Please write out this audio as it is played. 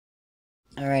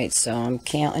Alright, so I'm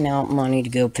counting out money to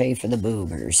go pay for the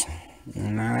boobers.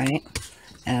 Alright?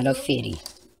 Out of 50.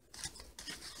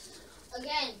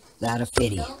 Out of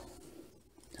 50.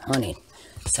 100.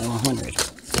 So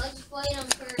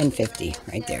 150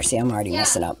 right there. See, I'm already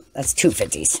messing up. That's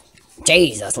 250s.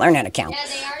 Jesus, learn how to count.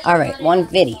 Alright,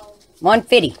 150.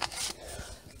 150.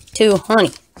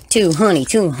 200. 200.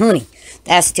 200.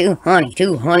 That's 200.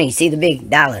 200. See the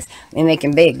big dollars. Me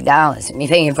making big dollars. Me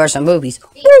paying for some boobies.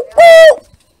 Woo, woo.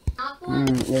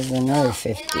 There's another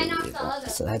 50.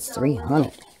 So that's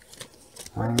 300.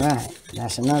 Alright,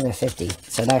 that's another 50.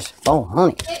 So that's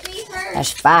 400.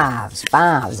 That's fives.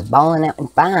 Fives. Balling out in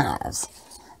fives.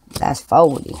 That's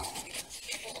 40.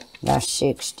 That's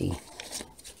 60.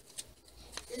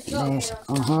 That's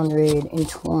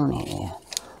 120.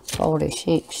 40,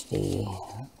 60.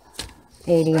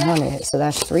 80, 100. So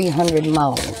that's 300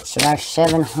 more. So that's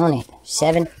 700.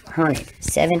 700.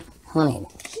 700.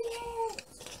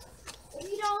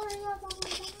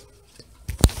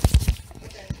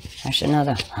 That's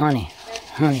another 100.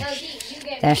 100.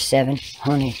 That's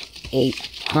 700.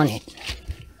 800.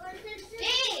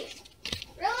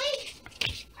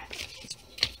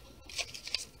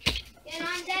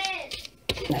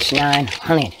 That's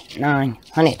 900.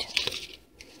 900.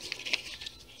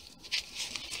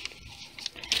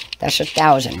 That's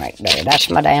 1,000 right there. That's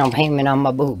my down payment on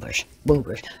my boobers.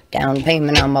 Boobers. Down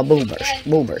payment on my boobers.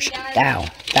 Boobers. Down.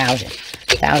 $1,000.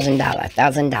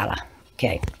 $1,000.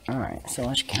 Okay. Alright. So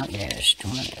let's count this.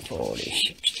 20, 40,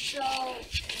 60.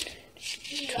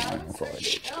 20,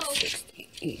 40, 60,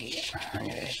 80,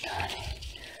 100,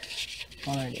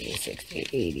 40, 60,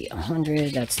 80,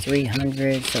 100. That's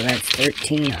 300. So that's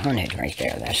 1,300 right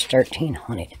there. That's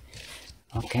 1,300.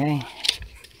 Okay.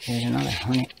 Here's another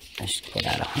 100. Let's get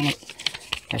out 100.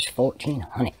 That's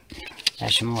 1,400.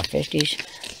 That's some more 50s.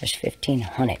 That's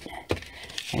 1,500.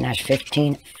 And that's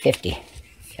 1,550.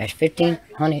 That's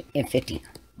 1,550.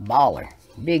 Baller.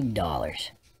 Big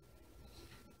dollars.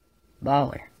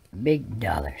 Baller. Big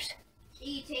dollars.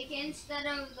 You take instead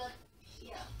of the...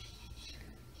 Yeah.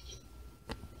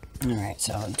 Alright,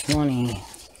 so 20.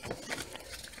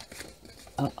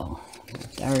 Uh-oh.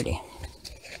 30.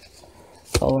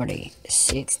 40.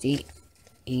 60.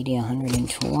 80,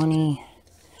 120,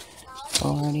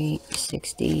 40,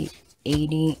 60,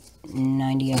 80,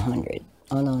 90, 100.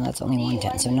 Oh no, that's only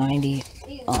 110. So 90,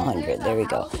 100. There we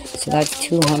go. So that's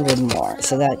 200 more.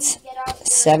 So that's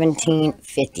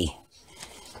 1,750.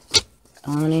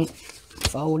 20,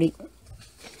 40,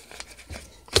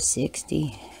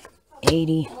 60,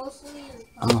 80,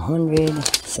 100.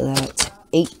 So that's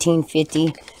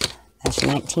 1,850. That's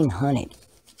 1,900.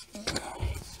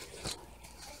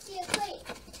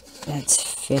 That's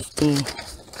 50.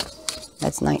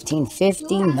 That's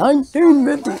 1950.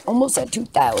 1950. Almost at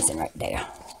 2,000 right there.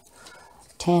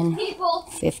 10,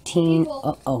 15.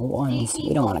 Uh-oh, ones.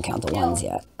 We don't want to count the ones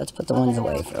yet. Let's put the ones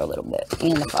away for a little bit.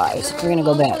 And the fives. We're going to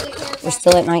go back. We're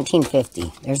still at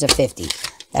 1950. There's a 50.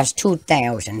 That's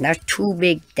 2,000. That's too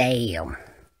big deal.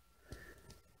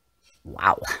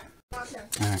 Wow.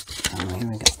 Alright, here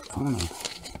we go. 20.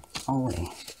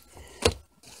 Holy.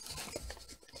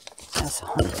 That's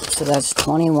 100. So that's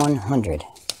 2,100.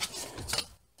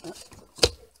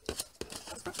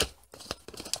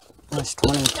 That's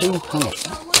 2,200.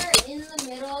 Somewhere in the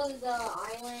middle of the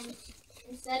island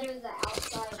instead of the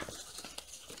outside.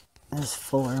 That's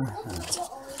 4.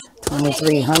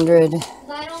 2,300.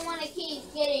 I don't want to keep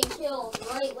getting killed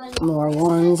right when... More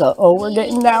ones. Oh, we're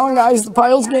getting down, guys. The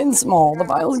pile's getting small. The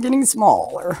pile's getting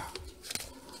smaller.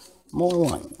 More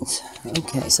ones.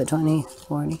 Okay, so 20,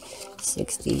 40,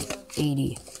 60,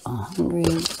 80,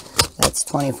 100. That's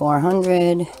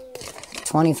 2,400.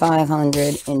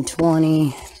 2,500 and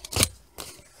 20.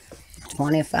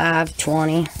 25,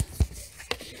 20.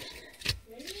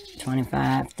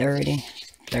 25, 30,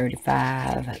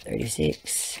 35,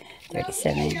 36,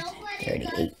 37,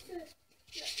 38,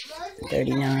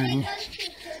 39,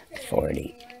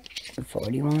 40,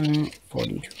 41,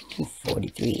 42,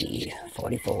 43,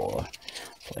 44,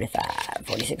 45,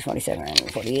 46, 47,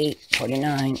 48,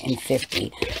 49, and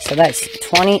 50. So that's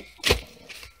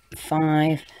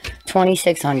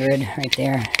 2,600 right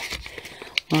there.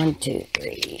 1, 2,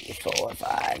 3, 4,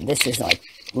 5. This is like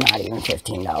not even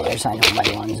 $15. I know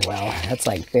my ones well. That's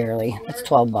like barely. That's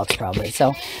 12 bucks probably.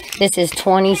 So this is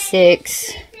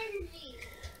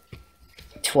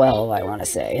 26.12, I want to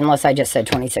say, unless I just said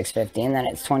 26.50 and then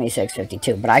it's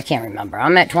 26.52, but I can't remember.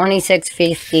 I'm at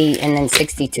 26.50 and then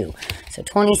 62. So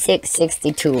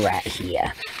 26.62 right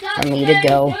here for me to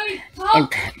go and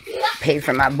pay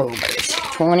for my boobers.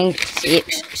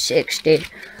 26.62.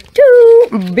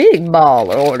 big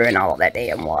baller ordering all that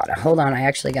damn water. Hold on, I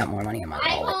actually got more money in my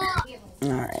wallet.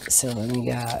 Alright, so we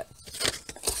got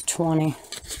 20,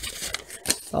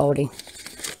 40,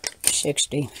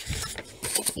 60,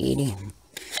 80,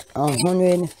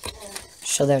 100.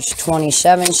 So that's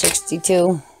 27,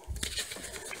 62.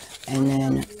 And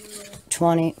then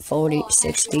 20, 40,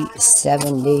 60,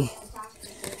 70.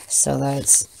 So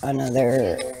that's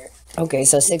another... Okay,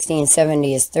 so 60 and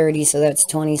 70 is 30, so that's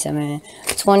 27,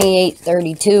 28,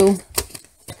 32.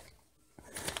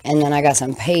 And then I got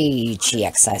some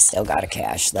paychecks I still got to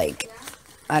cash. Like,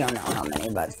 I don't know how many,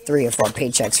 but 3 or 4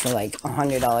 paychecks for like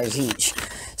 $100 each.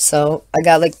 So I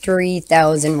got like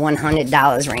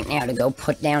 $3,100 right now to go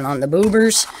put down on the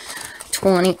boobers.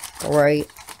 23,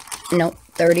 nope,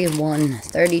 31,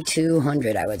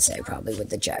 3,200 I would say probably with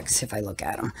the checks if I look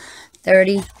at them.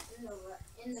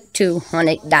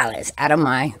 $3,200 out of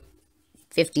my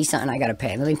 50 something I gotta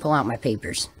pay. Let me pull out my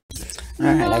papers.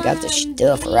 Alright, I got the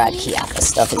stuff right here. The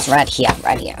stuff is right here,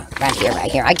 right here, right here,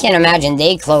 right here. I can't imagine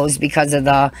they closed because of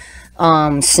the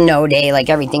snow day like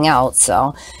everything else.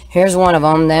 So here's one of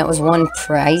them. That was one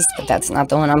price, but that's not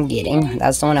the one I'm getting.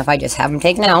 That's the one if I just have them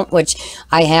taken out, which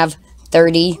I have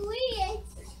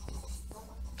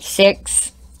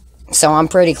 36. So I'm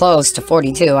pretty close to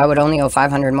 42. I would only owe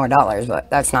 $500 more, but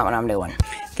that's not what I'm doing.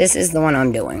 This is the one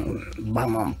I'm doing.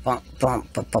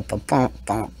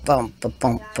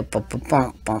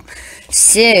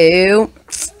 So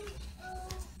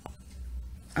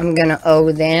I'm gonna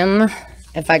owe them,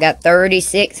 if I got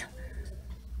 36,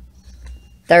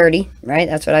 30, right?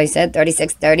 That's what I said,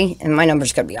 36, 30. And my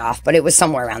numbers could be off, but it was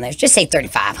somewhere around there. Just say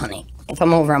 35, honey. If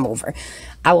I'm over, I'm over.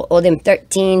 I will owe them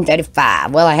 13,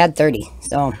 35. Well, I had 30,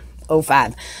 so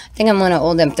 05. I think I'm gonna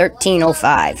owe them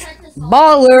 13.05.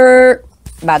 Baller!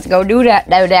 About to go do that.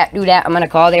 I'm gonna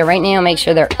call there right now, make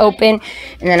sure they're open,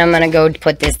 and then I'm gonna go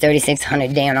put this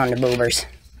 3,600 down on the boobers.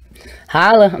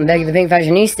 Holla, I'm Becky the Pink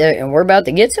Fashionista, and we're about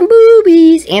to get some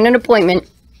boobies and an appointment.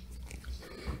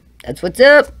 That's what's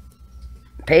up.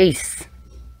 Peace.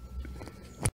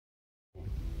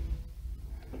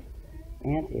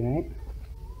 Fancy, right?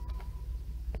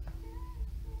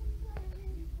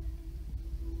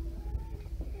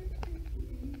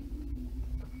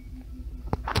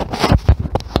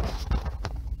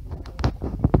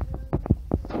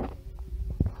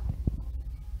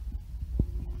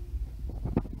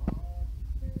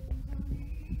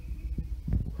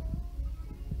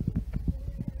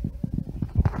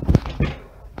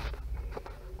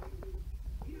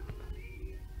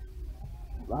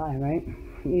 Bye, right?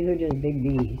 These are just big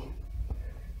bees.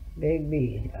 Big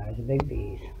bees, guys. Big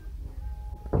bees.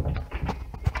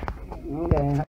 Okay.